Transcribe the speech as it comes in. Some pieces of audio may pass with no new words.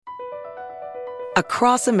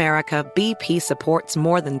Across America, BP supports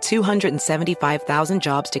more than 275,000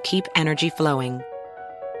 jobs to keep energy flowing.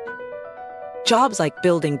 Jobs like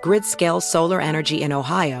building grid-scale solar energy in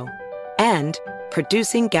Ohio and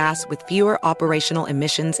producing gas with fewer operational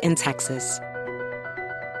emissions in Texas.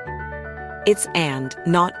 It's and,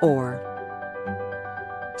 not or.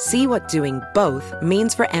 See what doing both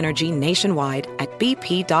means for energy nationwide at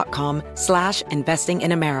bp.com/investing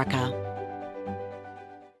in America.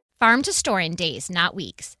 Farm to store in days, not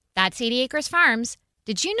weeks. That's 80 Acres Farms.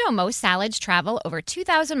 Did you know most salads travel over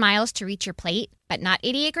 2,000 miles to reach your plate? But not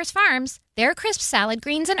 80 Acres Farms. Their crisp salad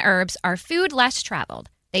greens and herbs are food less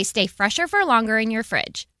traveled. They stay fresher for longer in your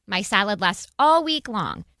fridge. My salad lasts all week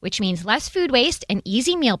long, which means less food waste and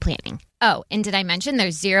easy meal planning. Oh, and did I mention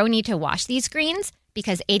there's zero need to wash these greens?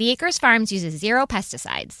 Because 80 Acres Farms uses zero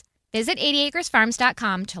pesticides. Visit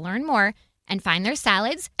 80acresfarms.com to learn more and find their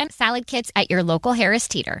salads and salad kits at your local Harris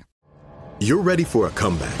Teeter. You're ready for a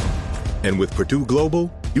comeback. And with Purdue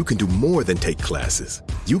Global, you can do more than take classes.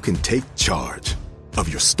 You can take charge of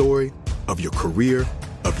your story, of your career,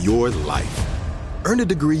 of your life. Earn a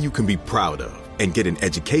degree you can be proud of and get an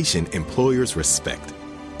education employers respect.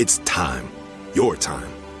 It's time, your time,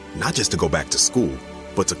 not just to go back to school,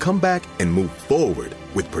 but to come back and move forward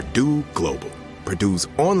with Purdue Global, Purdue's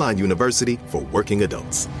online university for working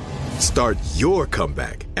adults. Start your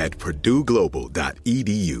comeback at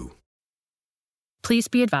purdueglobal.edu. Please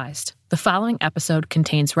be advised, the following episode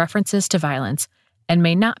contains references to violence and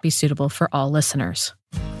may not be suitable for all listeners.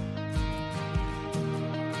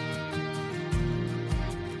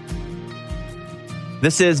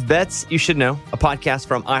 This is Vets You Should Know, a podcast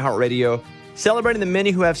from iHeartRadio, celebrating the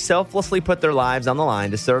many who have selflessly put their lives on the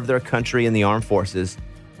line to serve their country in the armed forces.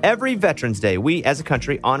 Every Veterans Day, we as a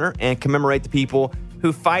country honor and commemorate the people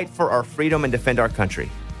who fight for our freedom and defend our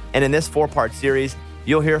country. And in this 4-part series,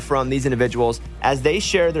 you'll hear from these individuals as they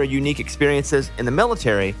share their unique experiences in the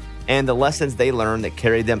military and the lessons they learned that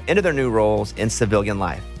carried them into their new roles in civilian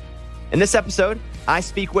life. In this episode, I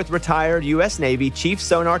speak with retired U.S. Navy Chief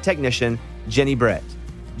Sonar Technician Jenny Brett.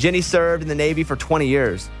 Jenny served in the Navy for 20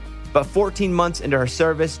 years, but 14 months into her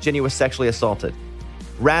service, Jenny was sexually assaulted.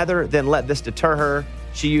 Rather than let this deter her,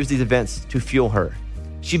 she used these events to fuel her.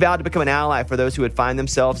 She vowed to become an ally for those who would find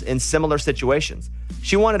themselves in similar situations.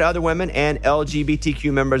 She wanted other women and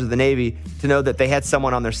LGBTQ members of the Navy to know that they had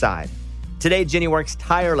someone on their side. Today, Jenny works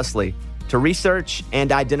tirelessly to research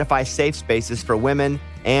and identify safe spaces for women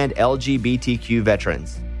and LGBTQ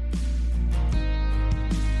veterans.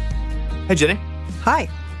 Hey, Jenny. Hi.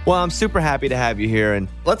 Well, I'm super happy to have you here. And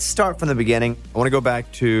let's start from the beginning. I want to go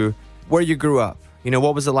back to where you grew up.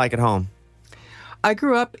 What was it like at home? I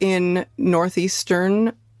grew up in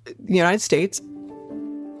northeastern United States.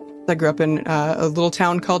 I grew up in a little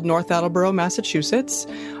town called North Attleboro, Massachusetts.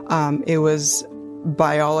 It was,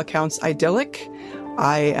 by all accounts, idyllic.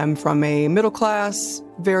 I am from a middle-class,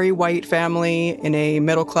 very white family in a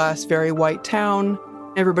middle-class, very white town.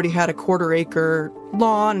 Everybody had a quarter-acre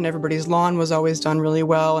lawn, and everybody's lawn was always done really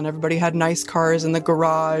well, and everybody had nice cars in the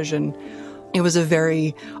garage, and it was a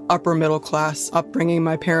very upper-middle-class upbringing.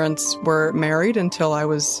 My parents were married until I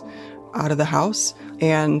was out of the house,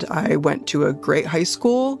 and I went to a great high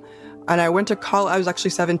school. And I went to college. I was actually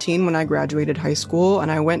 17 when I graduated high school,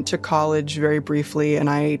 and I went to college very briefly. And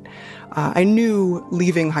I knew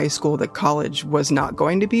leaving high school that college was not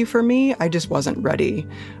going to be for me. I just wasn't ready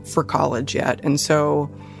for college yet. And so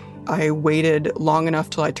I waited long enough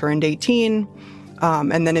till I turned 18,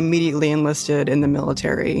 and then immediately enlisted in the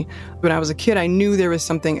military. When I was a kid, I knew there was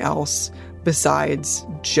something else besides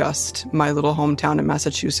just my little hometown in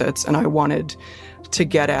Massachusetts, and I wanted to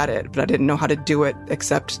get at it, but I didn't know how to do it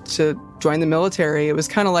except to join the military. It was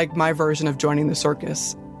kind of like my version of joining the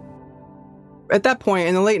circus. At that point,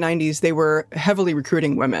 in the late 90s, they were heavily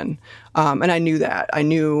recruiting women, and I knew that. I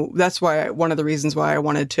knew that's why one of the reasons why I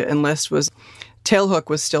wanted to enlist was tailhook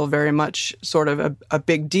was still very much sort of a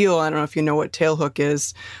big deal. I don't know if you know what tailhook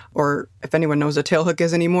is, or if anyone knows what tailhook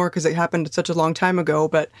is anymore, because it happened such a long time ago.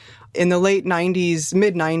 But in the late 90s,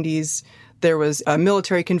 mid-90s, there was a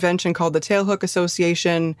military convention called the Tailhook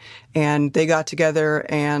Association, and they got together,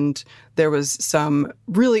 and there was some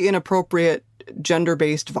really inappropriate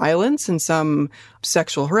gender-based violence and some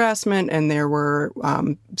sexual harassment, and there were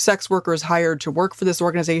sex workers hired to work for this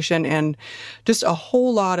organization, and just a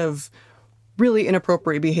whole lot of really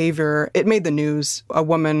inappropriate behavior. It made the news. A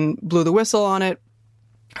woman blew the whistle on it.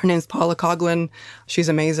 Her name's Paula Coughlin. She's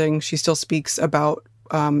amazing. She still speaks about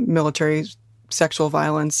military sexual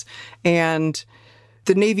violence. And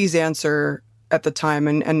the Navy's answer at the time,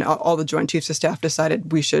 and all the Joint Chiefs of Staff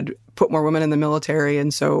decided we should put more women in the military.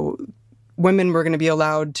 And so women were going to be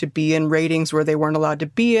allowed to be in ratings where they weren't allowed to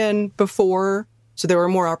be in before. So there were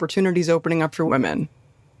more opportunities opening up for women.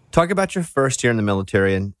 Talk about your first year in the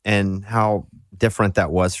military and how different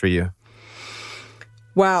that was for you.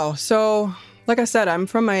 Wow. So, like I said, I'm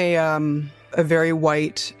from a very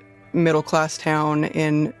white middle-class town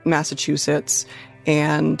in Massachusetts,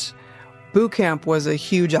 and boot camp was a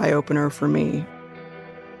huge eye-opener for me.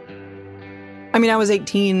 I mean, I was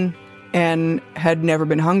 18 and had never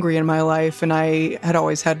been hungry in my life, and I had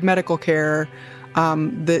always had medical care.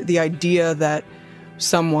 The idea that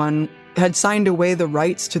someone had signed away the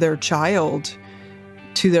rights to their child,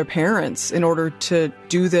 to their parents, in order to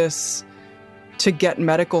do this, to get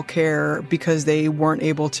medical care because they weren't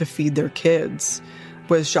able to feed their kids,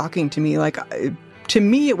 was shocking to me. Like, to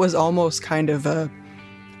me, it was almost kind of a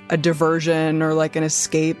diversion or like an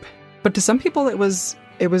escape. But to some people, it was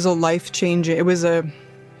a life-changing, it was a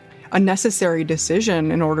necessary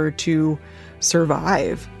decision in order to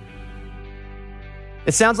survive.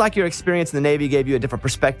 It sounds like your experience in the Navy gave you a different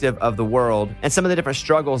perspective of the world and some of the different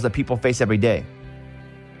struggles that people face every day.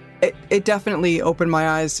 It definitely opened my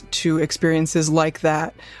eyes to experiences like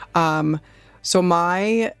that. So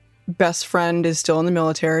my best friend is still in the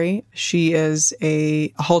military. She is a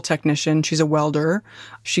hull technician. She's a welder.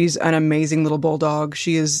 She's an amazing little bulldog.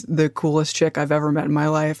 She is the coolest chick I've ever met in my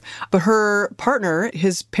life. But her partner,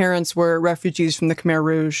 his parents were refugees from the Khmer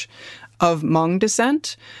Rouge of Hmong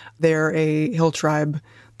descent. They're a hill tribe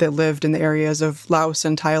that lived in the areas of Laos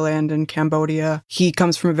and Thailand and Cambodia. He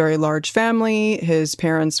comes from a very large family. His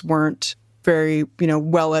parents weren't very,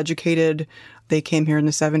 well educated. They came here in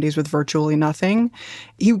the 70s with virtually nothing.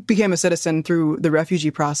 He became a citizen through the refugee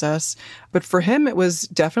process. But for him, it was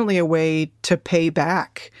definitely a way to pay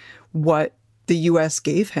back what the U.S.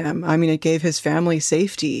 gave him. I mean, it gave his family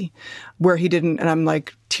safety where he didn't, and I'm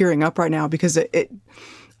like tearing up right now because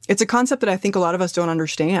it's a concept that I think a lot of us don't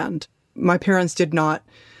understand. My parents did not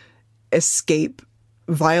escape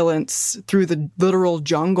violence through the literal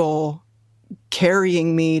jungle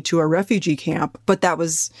carrying me to a refugee camp, but that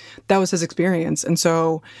was his experience. And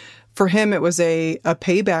so for him, it was a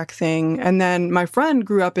payback thing. And then my friend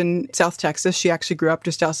grew up in South Texas. She actually grew up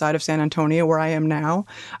just outside of San Antonio, where I am now.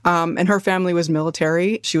 And her family was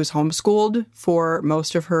military. She was homeschooled for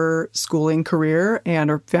most of her schooling career, and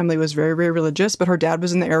her family was very, very religious, but her dad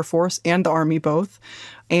was in the Air Force and the Army both.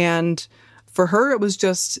 And for her,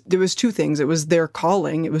 there was two things. It was their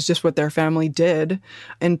calling. It was just what their family did.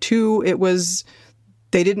 And two, it was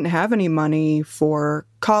they didn't have any money for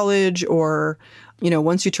college or,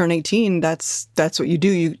 once you turn 18, that's what you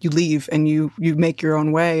do. You leave and you make your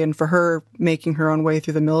own way. And for her, making her own way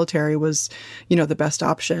through the military was, the best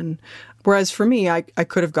option. Whereas for me, I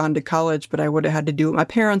could have gone to college, but I would have had to do what my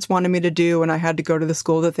parents wanted me to do, and I had to go to the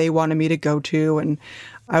school that they wanted me to go to. And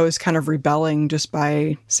I was kind of rebelling just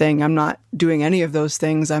by saying, I'm not doing any of those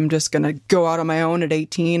things. I'm just going to go out on my own at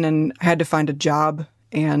 18, and I had to find a job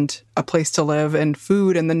and a place to live and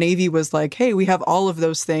food. And the Navy was like, hey, we have all of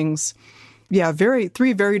those things. Yeah,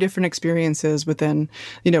 three very different experiences within,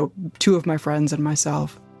 two of my friends and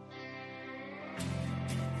myself.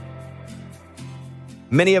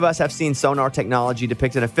 Many of us have seen sonar technology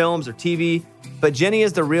depicted in films or TV, but Jenny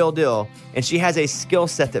is the real deal, and she has a skill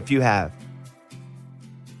set that few have.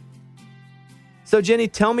 So Jenny,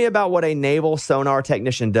 tell me about what a naval sonar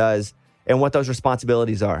technician does and what those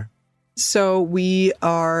responsibilities are. So we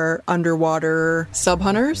are underwater sub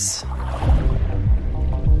hunters.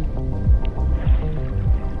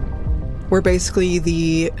 We're basically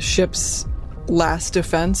the ship's last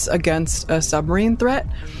defense against a submarine threat.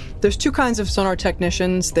 There's two kinds of sonar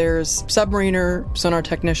technicians. There's submariner sonar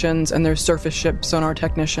technicians and there's surface ship sonar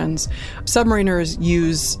technicians. Submariners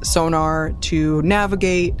use sonar to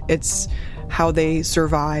navigate. It's how they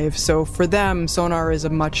survive. So for them, sonar is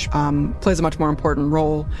plays a much more important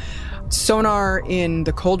role. Sonar in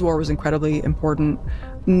the Cold War was incredibly important.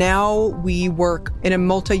 Now we work in a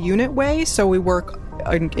multi-unit way. So we work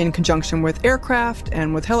in conjunction with aircraft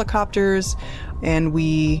and with helicopters, and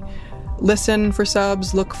we listen for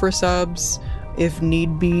subs, look for subs. If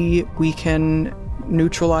need be, we can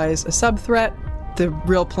neutralize a sub threat. The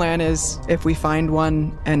real plan is, if we find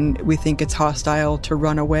one and we think it's hostile, to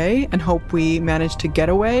run away and hope we manage to get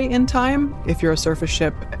away in time. If you're a surface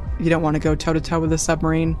ship, you don't want to go toe-to-toe with a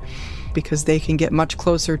submarine because they can get much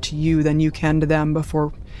closer to you than you can to them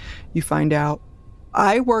before you find out.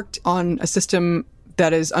 I worked on a system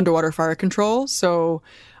that is underwater fire control. So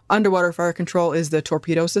underwater fire control is the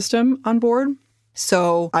torpedo system on board.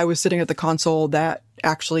 So I was sitting at the console that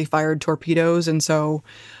actually fired torpedoes. And so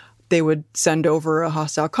they would send over a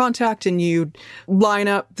hostile contact and you'd line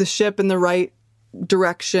up the ship in the right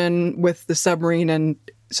direction with the submarine, and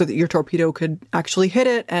so that your torpedo could actually hit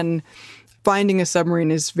it. And finding a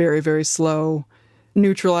submarine is very, very slow.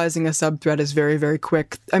 Neutralizing a sub-threat is very, very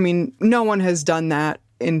quick. I mean, no one has done that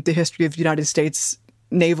in the history of United States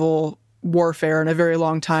naval warfare in a very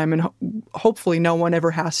long time, and hopefully no one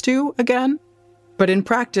ever has to again. But in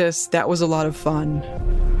practice, that was a lot of fun.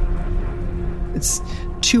 It's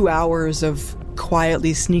 2 hours of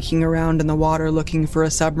quietly sneaking around in the water looking for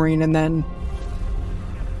a submarine, and then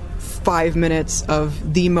 5 minutes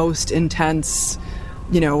of the most intense,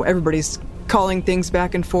 everybody's calling things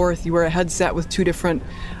back and forth. You wear a headset with 2 different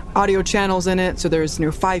audio channels in it, so there's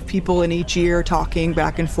 5 people in each ear talking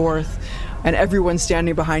back and forth, and everyone's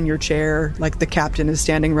standing behind your chair, like the captain is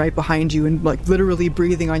standing right behind you and like literally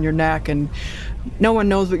breathing on your neck, and no one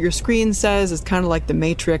knows what your screen says. It's kind of like the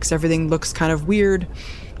Matrix. Everything looks kind of weird,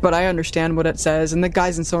 but I understand what it says. And the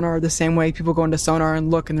guys in sonar are the same way. People go into sonar and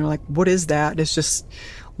look and they're like, what is that? It's just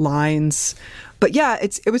lines. But yeah,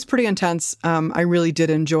 it was pretty intense. I really did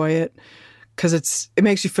enjoy it because it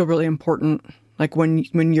makes you feel really important, like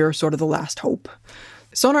when you're sort of the last hope.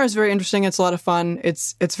 Sonar is very interesting. It's a lot of fun.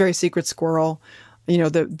 It's very secret squirrel.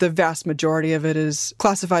 The vast majority of it is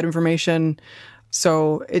classified information.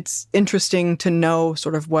 So it's interesting to know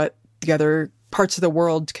sort of what the other parts of the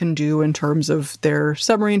world can do in terms of their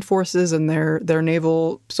submarine forces and their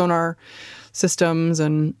naval sonar systems.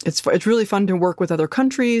 And it's really fun to work with other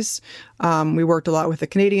countries. We worked a lot with the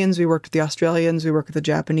Canadians. We worked with the Australians. We worked with the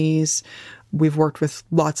Japanese. We've worked with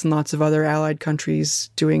lots and lots of other allied countries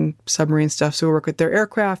doing submarine stuff. So we work with their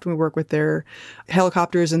aircraft, and we work with their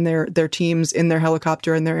helicopters and their teams in their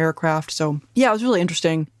helicopter and their aircraft. So yeah, it was really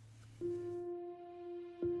interesting.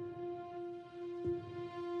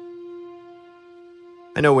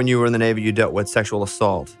 I know when you were in the Navy, you dealt with sexual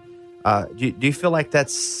assault. Do you feel like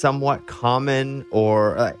that's somewhat common,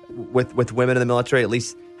 or with women in the military, at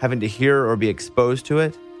least having to hear or be exposed to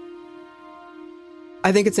it?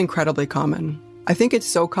 I think it's incredibly common. I think it's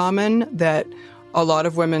so common that a lot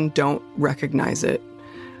of women don't recognize it.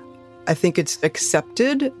 I think it's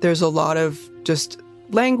accepted. There's a lot of just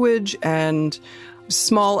language and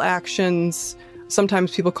small actions.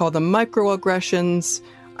 Sometimes people call them microaggressions.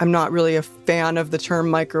 I'm not really a fan of the term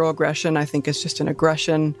microaggression. I think it's just an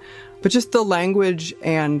aggression. But just the language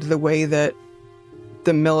and the way that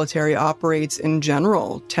the military operates in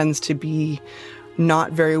general tends to be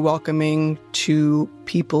not very welcoming to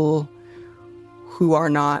people who are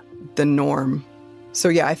not the norm. So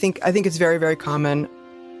yeah, I think it's very, very common.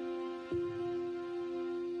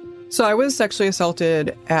 So I was sexually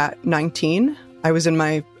assaulted at 19. I was in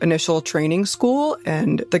my initial training school,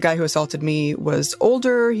 and the guy who assaulted me was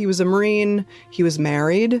older. He was a Marine. He was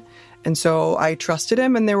married. And so I trusted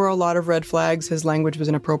him, and there were a lot of red flags. His language was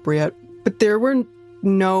inappropriate. But there were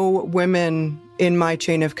no women in my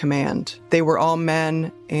chain of command. They were all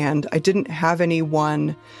men, and I didn't have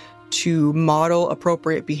anyone to model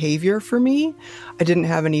appropriate behavior for me. I didn't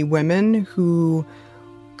have any women who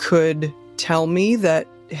could tell me that,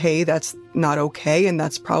 hey, that's not okay and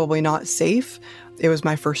that's probably not safe. It was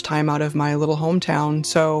my first time out of my little hometown.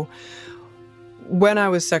 So when I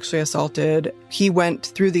was sexually assaulted, he went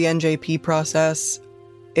through the NJP process.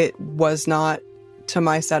 It was not to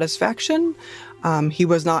my satisfaction. He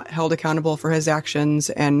was not held accountable for his actions.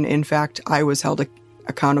 And in fact, I was held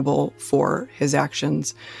accountable for his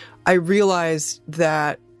actions. I realized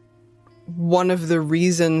that one of the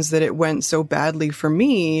reasons that it went so badly for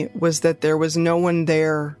me was that there was no one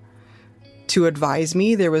there to advise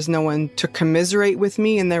me. There was no one to commiserate with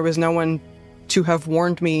me, and there was no one to have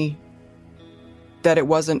warned me that it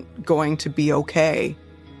wasn't going to be okay.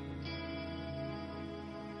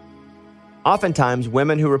 Oftentimes,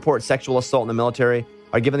 women who report sexual assault in the military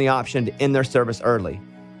are given the option to end their service early.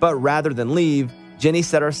 But rather than leave, Jenny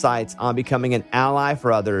set her sights on becoming an ally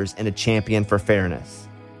for others and a champion for fairness.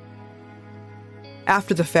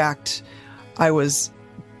 After the fact, I was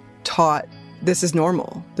taught this is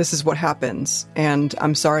normal. This is what happens. And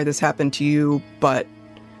I'm sorry this happened to you, but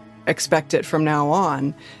expect it from now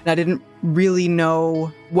on. And I didn't really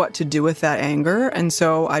know what to do with that anger. And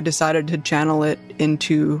so I decided to channel it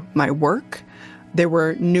into my work. There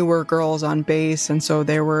were newer girls on base. And so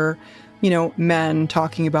there were, men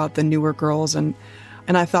talking about the newer girls. And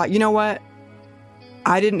I thought, you know what?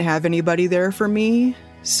 I didn't have anybody there for me.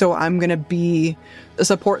 So I'm going to be a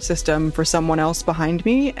support system for someone else behind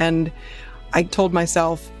me. And I told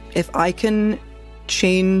myself, if I can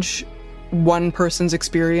change one person's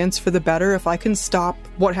experience for the better, if I can stop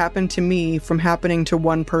what happened to me from happening to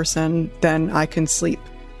one person, then I can sleep.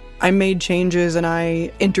 I made changes and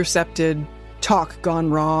I intercepted talk gone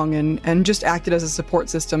wrong, and just acted as a support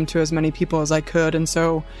system to as many people as I could. And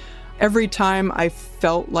so every time I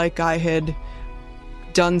felt like I had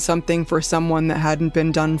done something for someone that hadn't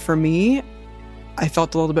been done for me, I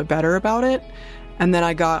felt a little bit better about it. And then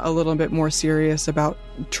I got a little bit more serious about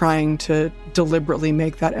trying to deliberately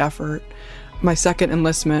make that effort. My second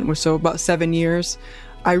enlistment was so about 7 years.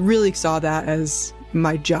 I really saw that as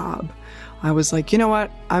my job. I was like, you know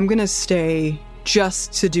what? I'm going to stay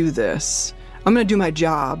just to do this. I'm going to do my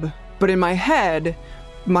job. But in my head,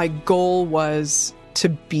 my goal was to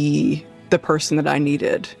be the person that I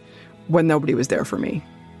needed when nobody was there for me.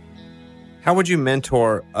 How would you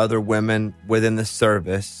mentor other women within the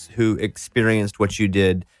service who experienced what you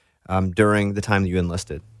did during the time that you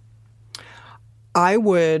enlisted? I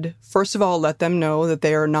would, first of all, let them know that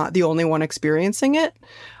they are not the only one experiencing it.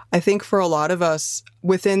 I think for a lot of us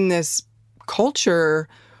within this culture,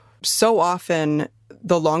 so often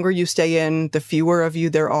the longer you stay in, the fewer of you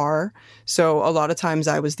there are. So a lot of times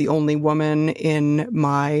I was the only woman in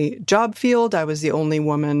my job field. I was the only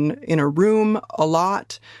woman in a room a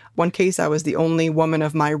lot. One case, I was the only woman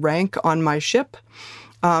of my rank on my ship.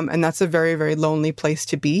 And that's a very, very lonely place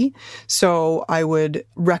to be. So I would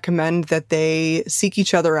recommend that they seek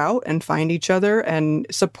each other out and find each other and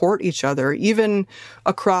support each other, even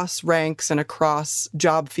across ranks and across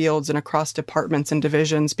job fields and across departments and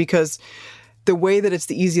divisions, because the way that it's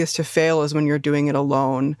the easiest to fail is when you're doing it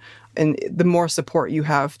alone. And the more support you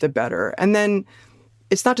have, the better. And then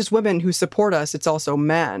it's not just women who support us, it's also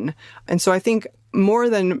men. And so I think more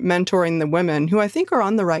than mentoring the women, who I think are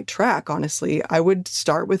on the right track, honestly, I would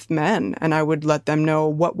start with men and I would let them know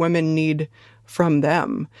what women need from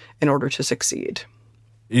them in order to succeed.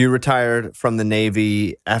 You retired from the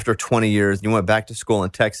Navy after 20 years. You went back to school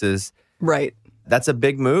in Texas. Right. That's a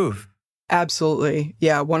big move. Absolutely.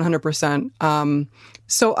 Yeah, 100%.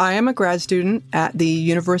 So I am a grad student at the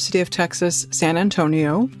University of Texas, San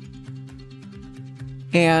Antonio.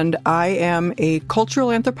 And I am a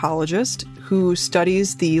cultural anthropologist who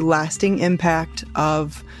studies the lasting impact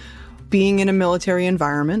of being in a military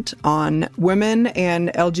environment on women and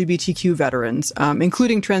LGBTQ veterans,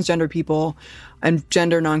 including transgender people and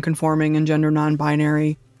gender nonconforming and gender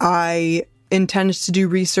non-binary. I intend to do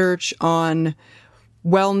research on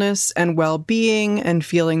wellness and well-being and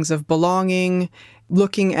feelings of belonging,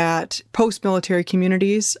 looking at post-military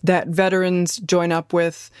communities that veterans join up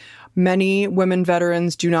with. Many women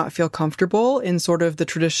veterans do not feel comfortable in sort of the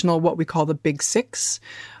traditional, what we call the Big Six.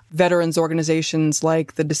 Veterans organizations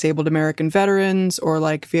like the Disabled American Veterans or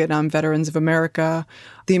like Vietnam Veterans of America,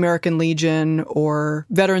 the American Legion, or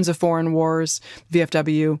Veterans of Foreign Wars,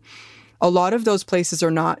 VFW. A lot of those places are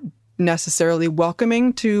not necessarily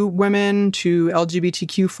welcoming to women, to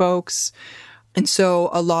LGBTQ folks. And so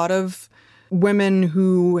a lot of women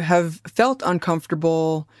who have felt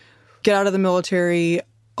uncomfortable get out of the military.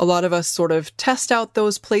 A lot of us sort of test out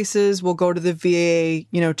those places. We'll go to the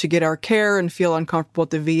VA, to get our care and feel uncomfortable at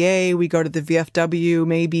the VA. We go to the VFW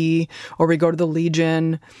maybe, or we go to the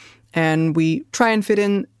Legion, and we try and fit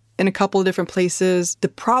in a couple of different places. The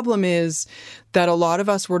problem is that a lot of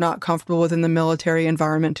us were not comfortable within the military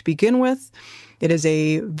environment to begin with. It is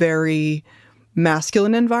a very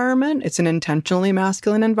masculine environment. It's an intentionally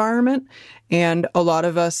masculine environment. And a lot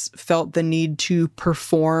of us felt the need to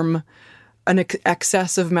perform an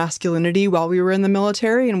excess of masculinity while we were in the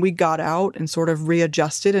military, and we got out and sort of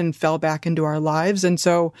readjusted and fell back into our lives. And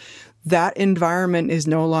so that environment is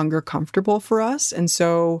no longer comfortable for us. And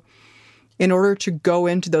so in order to go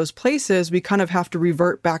into those places, we kind of have to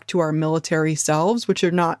revert back to our military selves, which are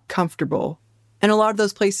not comfortable. And a lot of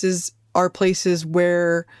those places are places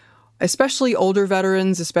where, especially older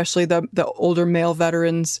veterans, especially the older male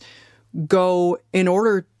veterans, go in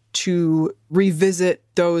order to revisit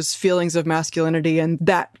those feelings of masculinity and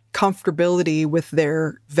that comfortability with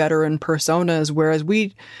their veteran personas, whereas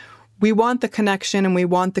we want the connection and we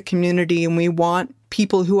want the community and we want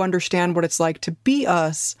people who understand what it's like to be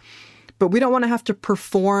us, but we don't want to have to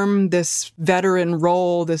perform this veteran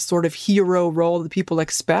role, this sort of hero role that people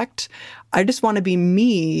expect. I just want to be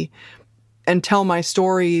me and tell my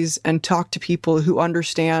stories and talk to people who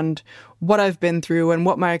understand what I've been through and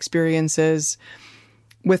what my experience is,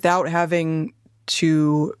 without having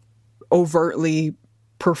to overtly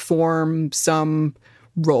perform some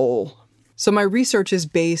role. So my research is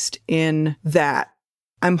based in that.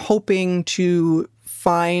 I'm hoping to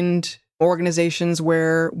find organizations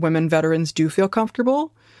where women veterans do feel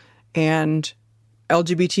comfortable and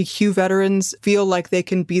LGBTQ veterans feel like they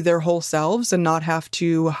can be their whole selves and not have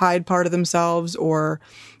to hide part of themselves or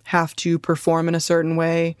have to perform in a certain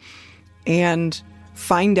way, and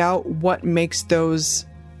find out what makes those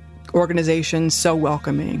organizations so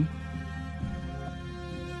welcoming.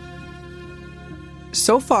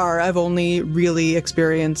 So far, I've only really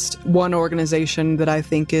experienced one organization that I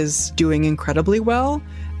think is doing incredibly well,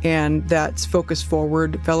 and that's Focus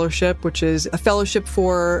Forward Fellowship, which is a fellowship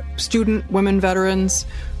for student women veterans.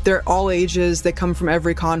 They're all ages. They come from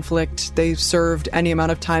every conflict. They've served any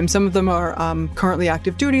amount of time. Some of them are currently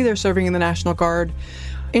active duty. They're serving in the National Guard.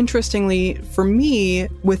 Interestingly, for me,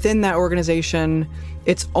 within that organization,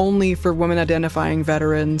 it's only for women identifying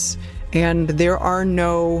veterans, and there are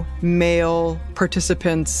no male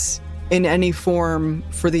participants in any form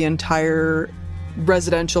for the entire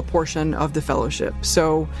residential portion of the fellowship.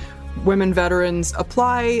 So women veterans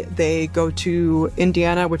apply, they go to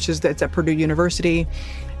Indiana, it's at Purdue University,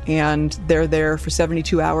 and they're there for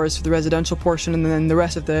 72 hours for the residential portion, and then the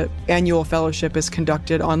rest of the annual fellowship is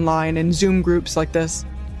conducted online in Zoom groups like this.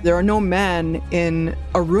 There are no men in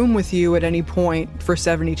a room with you at any point for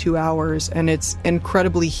 72 hours, and it's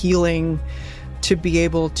incredibly healing to be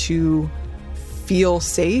able to feel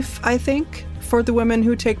safe, I think, for the women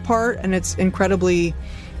who take part, and it's incredibly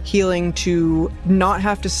healing to not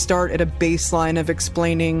have to start at a baseline of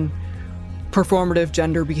explaining performative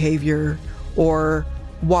gender behavior or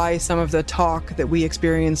why some of the talk that we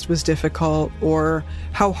experienced was difficult or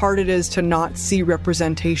how hard it is to not see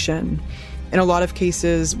representation. In a lot of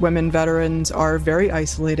cases, women veterans are very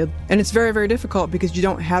isolated, and it's very, very difficult because you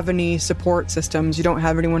don't have any support systems, you don't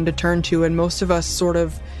have anyone to turn to, and most of us sort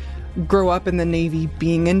of grow up in the Navy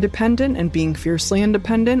being independent and being fiercely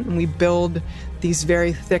independent, and we build these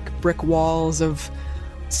very thick brick walls of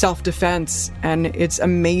self-defense, and it's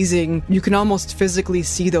amazing. You can almost physically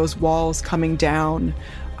see those walls coming down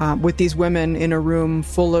with these women in a room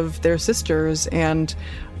full of their sisters, and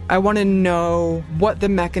I want to know what the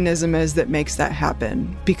mechanism is that makes that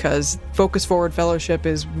happen, because Focus Forward Fellowship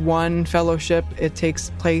is one fellowship. It takes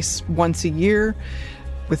place once a year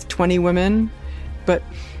with 20 women. But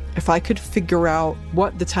if I could figure out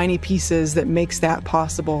what the tiny piece is that makes that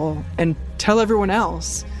possible and tell everyone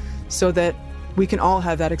else so that we can all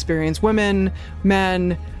have that experience, women,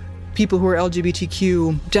 men, people who are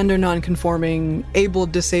LGBTQ, gender nonconforming, able,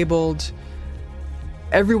 disabled,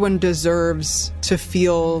 everyone deserves to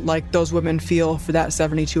feel like those women feel for that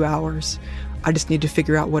 72 hours. I just need to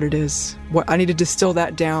figure out what it is. I need to distill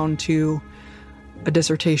that down to a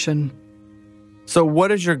dissertation. So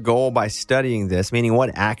what is your goal by studying this? Meaning,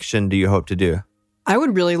 what action do you hope to do? I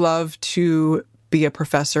would really love to be a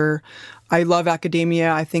professor. I love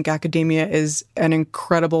academia. I think academia is an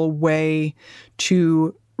incredible way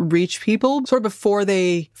to reach people sort of before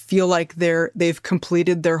they feel like they've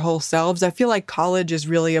completed their whole selves. I feel like college is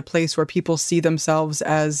really a place where people see themselves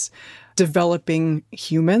as developing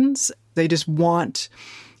humans. They just want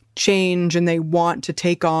change and they want to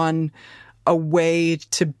take on a way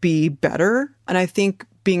to be better. And I think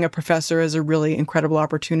being a professor is a really incredible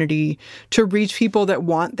opportunity to reach people that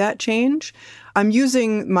want that change. I'm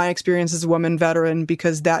using my experience as a woman veteran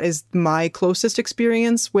because that is my closest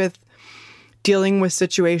experience with dealing with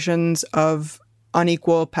situations of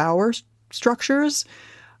unequal power structures.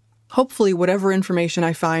 Hopefully, whatever information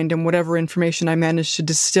I find and whatever information I manage to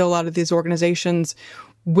distill out of these organizations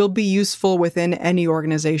will be useful within any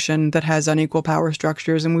organization that has unequal power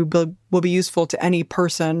structures, and will be useful to any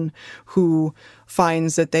person who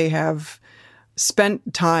finds that they have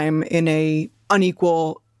spent time in a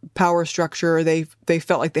unequal power structure. They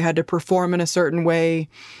felt like they had to perform in a certain way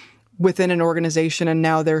within an organization, and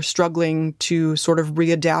now they're struggling to sort of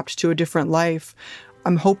readapt to a different life.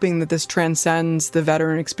 I'm hoping that this transcends the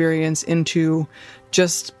veteran experience into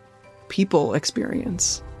just people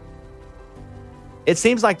experience. It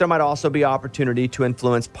seems like there might also be opportunity to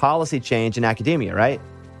influence policy change in academia, right?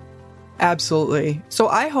 Absolutely. So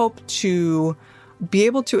I hope to be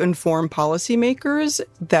able to inform policymakers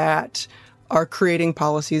that are creating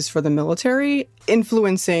policies for the military,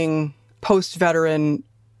 influencing post-veteran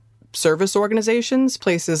service organizations,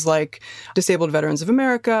 places like Disabled Veterans of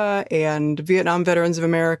America and Vietnam Veterans of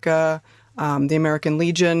America, the American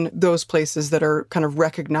Legion, those places that are kind of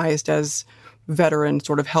recognized as veteran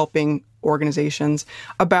sort of helping organizations,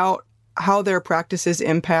 about how their practices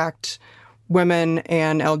impact women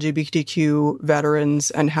and LGBTQ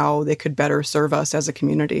veterans and how they could better serve us as a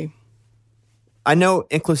community. I know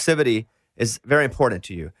inclusivity is very important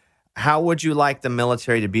to you. How would you like the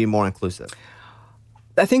military to be more inclusive?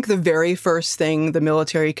 I think the very first thing the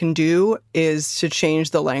military can do is to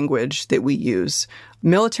change the language that we use.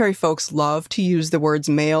 Military folks love to use the words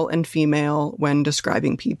male and female when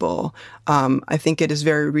describing people. I think it is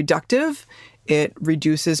very reductive. It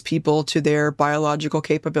reduces people to their biological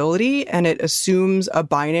capability, and it assumes a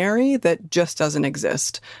binary that just doesn't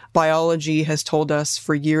exist. Biology has told us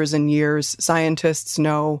for years and years, scientists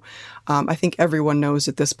know, I think everyone knows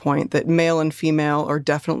at this point, that male and female are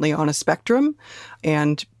definitely on a spectrum,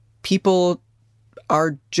 and people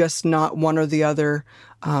are just not one or the other.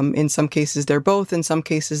 In some cases, they're both. In some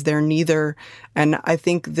cases, they're neither. And I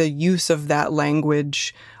think the use of that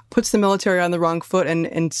language puts the military on the wrong foot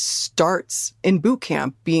and starts in boot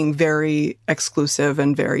camp being very exclusive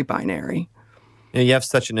and very binary. You have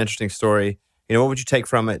such an interesting story. What would you take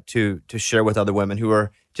from it to share with other women who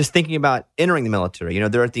are just thinking about entering the military?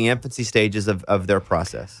 They're at the infancy stages of their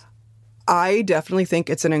process. I definitely think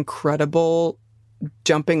it's an incredible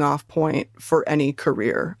jumping off point for any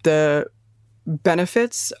career. The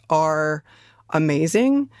benefits are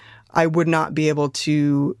amazing. I would not be able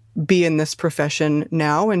to be in this profession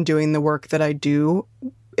now and doing the work that I do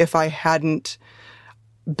if I hadn't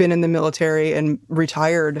been in the military and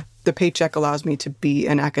retired. The paycheck allows me to be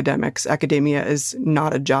in academics. Academia is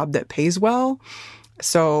not a job that pays well.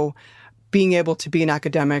 So being able to be an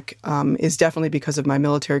academic is definitely because of my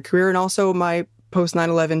military career, and also my post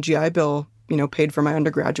 9/11 GI Bill, paid for my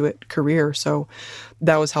undergraduate career. So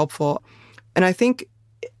that was helpful. And I think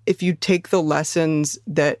if you take the lessons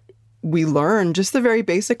that we learn, just the very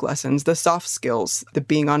basic lessons, the soft skills, the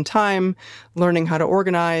being on time, learning how to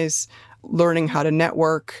organize, learning how to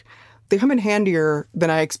network, they come in handier than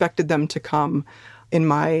I expected them to come in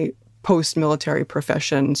my post-military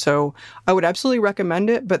profession. So I would absolutely recommend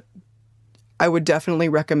it, but I would definitely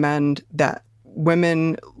recommend that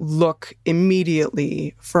women look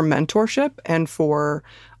immediately for mentorship and for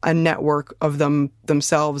a network of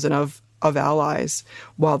themselves and of allies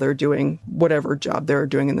while they're doing whatever job they're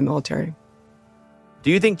doing in the military.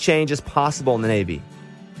 Do you think change is possible in the Navy?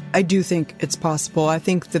 I do think it's possible. I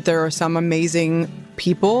think that there are some amazing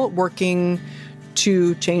people working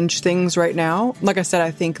to change things right now. Like I said,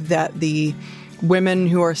 I think that the women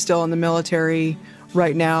who are still in the military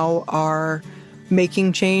right now are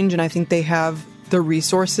making change, and I think they have the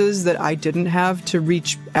resources that I didn't have to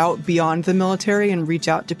reach out beyond the military and reach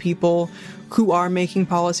out to people who are making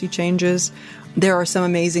policy changes. There are some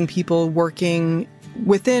amazing people working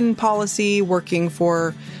within policy, working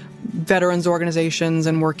for veterans organizations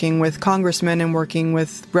and working with congressmen and working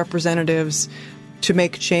with representatives to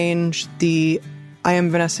make change. The I Am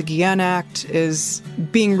Vanessa Guillen Act is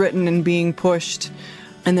being written and being pushed,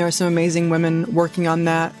 and there are some amazing women working on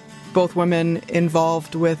that, both women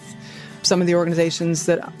involved with some of the organizations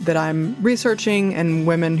that I'm researching and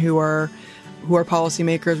women who are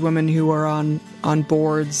policymakers, women who are on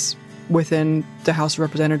boards within the House of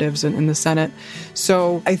Representatives and in the Senate.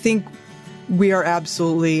 So I think we are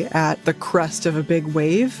absolutely at the crest of a big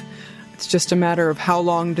wave. It's just a matter of how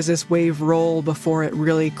long does this wave roll before it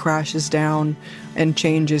really crashes down and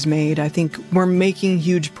change is made. I think we're making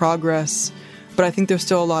huge progress, but I think there's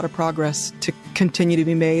still a lot of progress to continue to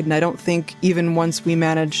be made. And I don't think even once we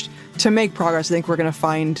manage to make progress, I think we're going to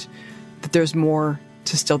find that there's more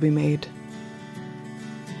to still be made.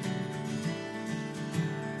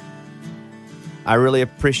 I really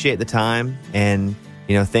appreciate the time, and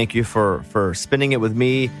thank you for spending it with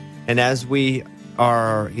me. And as we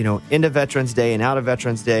are into Veterans Day and out of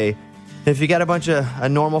Veterans Day, if you got a bunch of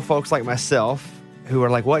normal folks like myself who are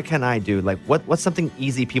like, what can I do? Like, what's something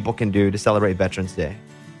easy people can do to celebrate Veterans Day?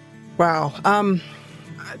 Wow.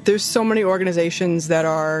 There's so many organizations that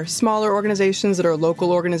are smaller organizations, that are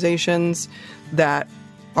local organizations, that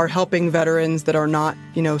are helping veterans that are not,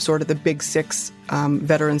 sort of the big six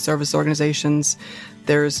veteran service organizations.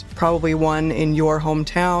 There's probably one in your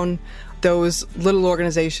hometown. Those little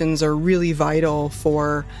organizations are really vital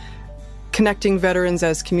for connecting veterans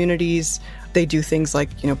as communities. They do things like,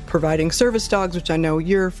 providing service dogs, which I know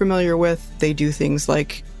you're familiar with. They do things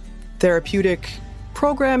like therapeutic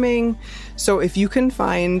programming. So if you can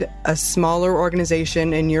find a smaller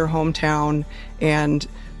organization in your hometown and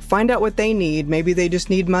find out what they need, maybe they just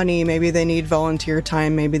need money, maybe they need volunteer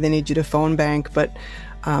time, maybe they need you to phone bank, but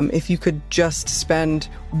if you could just spend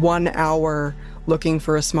 1 hour looking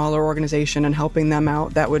for a smaller organization and helping them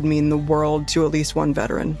out, that would mean the world to at least one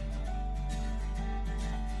veteran.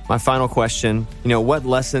 My final question, what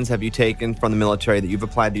lessons have you taken from the military that you've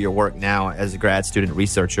applied to your work now as a grad student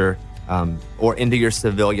researcher or into your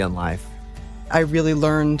civilian life? I really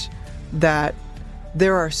learned that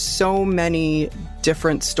there are so many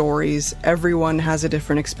different stories. Everyone has a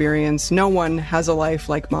different experience. No one has a life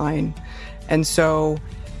like mine. And so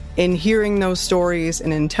in hearing those stories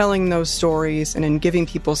and in telling those stories and in giving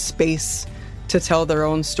people space to tell their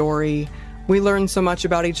own story, we learn so much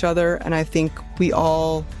about each other. And I think we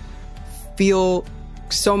all feel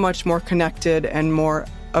so much more connected and more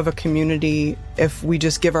of a community if we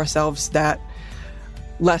just give ourselves that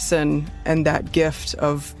lesson and that gift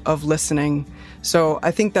of listening. So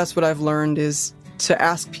I think that's what I've learned, is to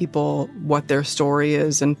ask people what their story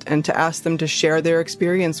is and to ask them to share their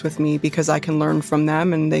experience with me, because I can learn from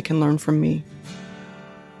them and they can learn from me.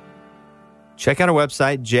 Check out our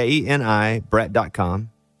website, jenibrett.com,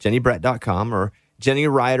 jennybrett.com, or Jenny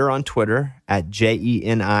Ryder on Twitter at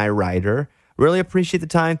JENI Really appreciate the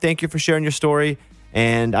time. Thank you for sharing your story.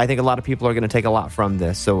 And I think a lot of people are going to take a lot from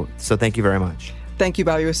this. So thank you very much. Thank you,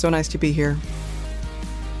 Bobby. It was so nice to be here.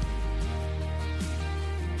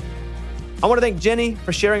 I want to thank Jenny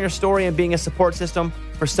for sharing her story and being a support system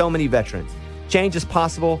for so many veterans. Change is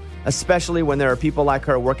possible, especially when there are people like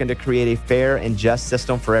her working to create a fair and just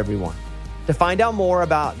system for everyone. To find out more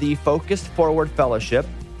about the Focused Forward Fellowship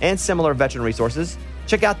and similar veteran resources,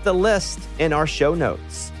 check out the list in our show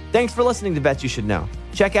notes. Thanks for listening to Vets You Should Know.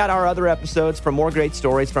 Check out our other episodes for more great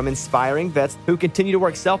stories from inspiring vets who continue to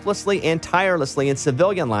work selflessly and tirelessly in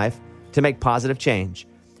civilian life to make positive change.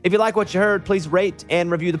 If you like what you heard, please rate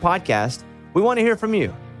and review the podcast. We want to hear from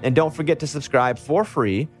you. And don't forget to subscribe for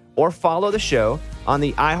free or follow the show on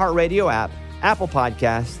the iHeartRadio app, Apple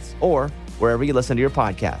Podcasts, or wherever you listen to your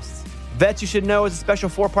podcasts. Vets You Should Know is a special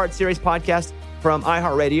 4-part series podcast from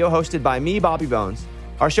iHeartRadio, hosted by me, Bobby Bones.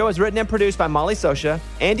 Our show is written and produced by Molly Sosha,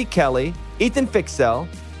 Andy Kelly, Ethan Fixell,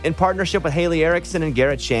 in partnership with Haley Erickson and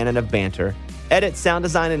Garrett Shannon of Banter. Edit, sound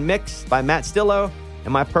design, and mix by Matt Stillo,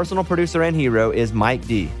 and my personal producer and hero is Mike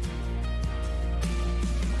D.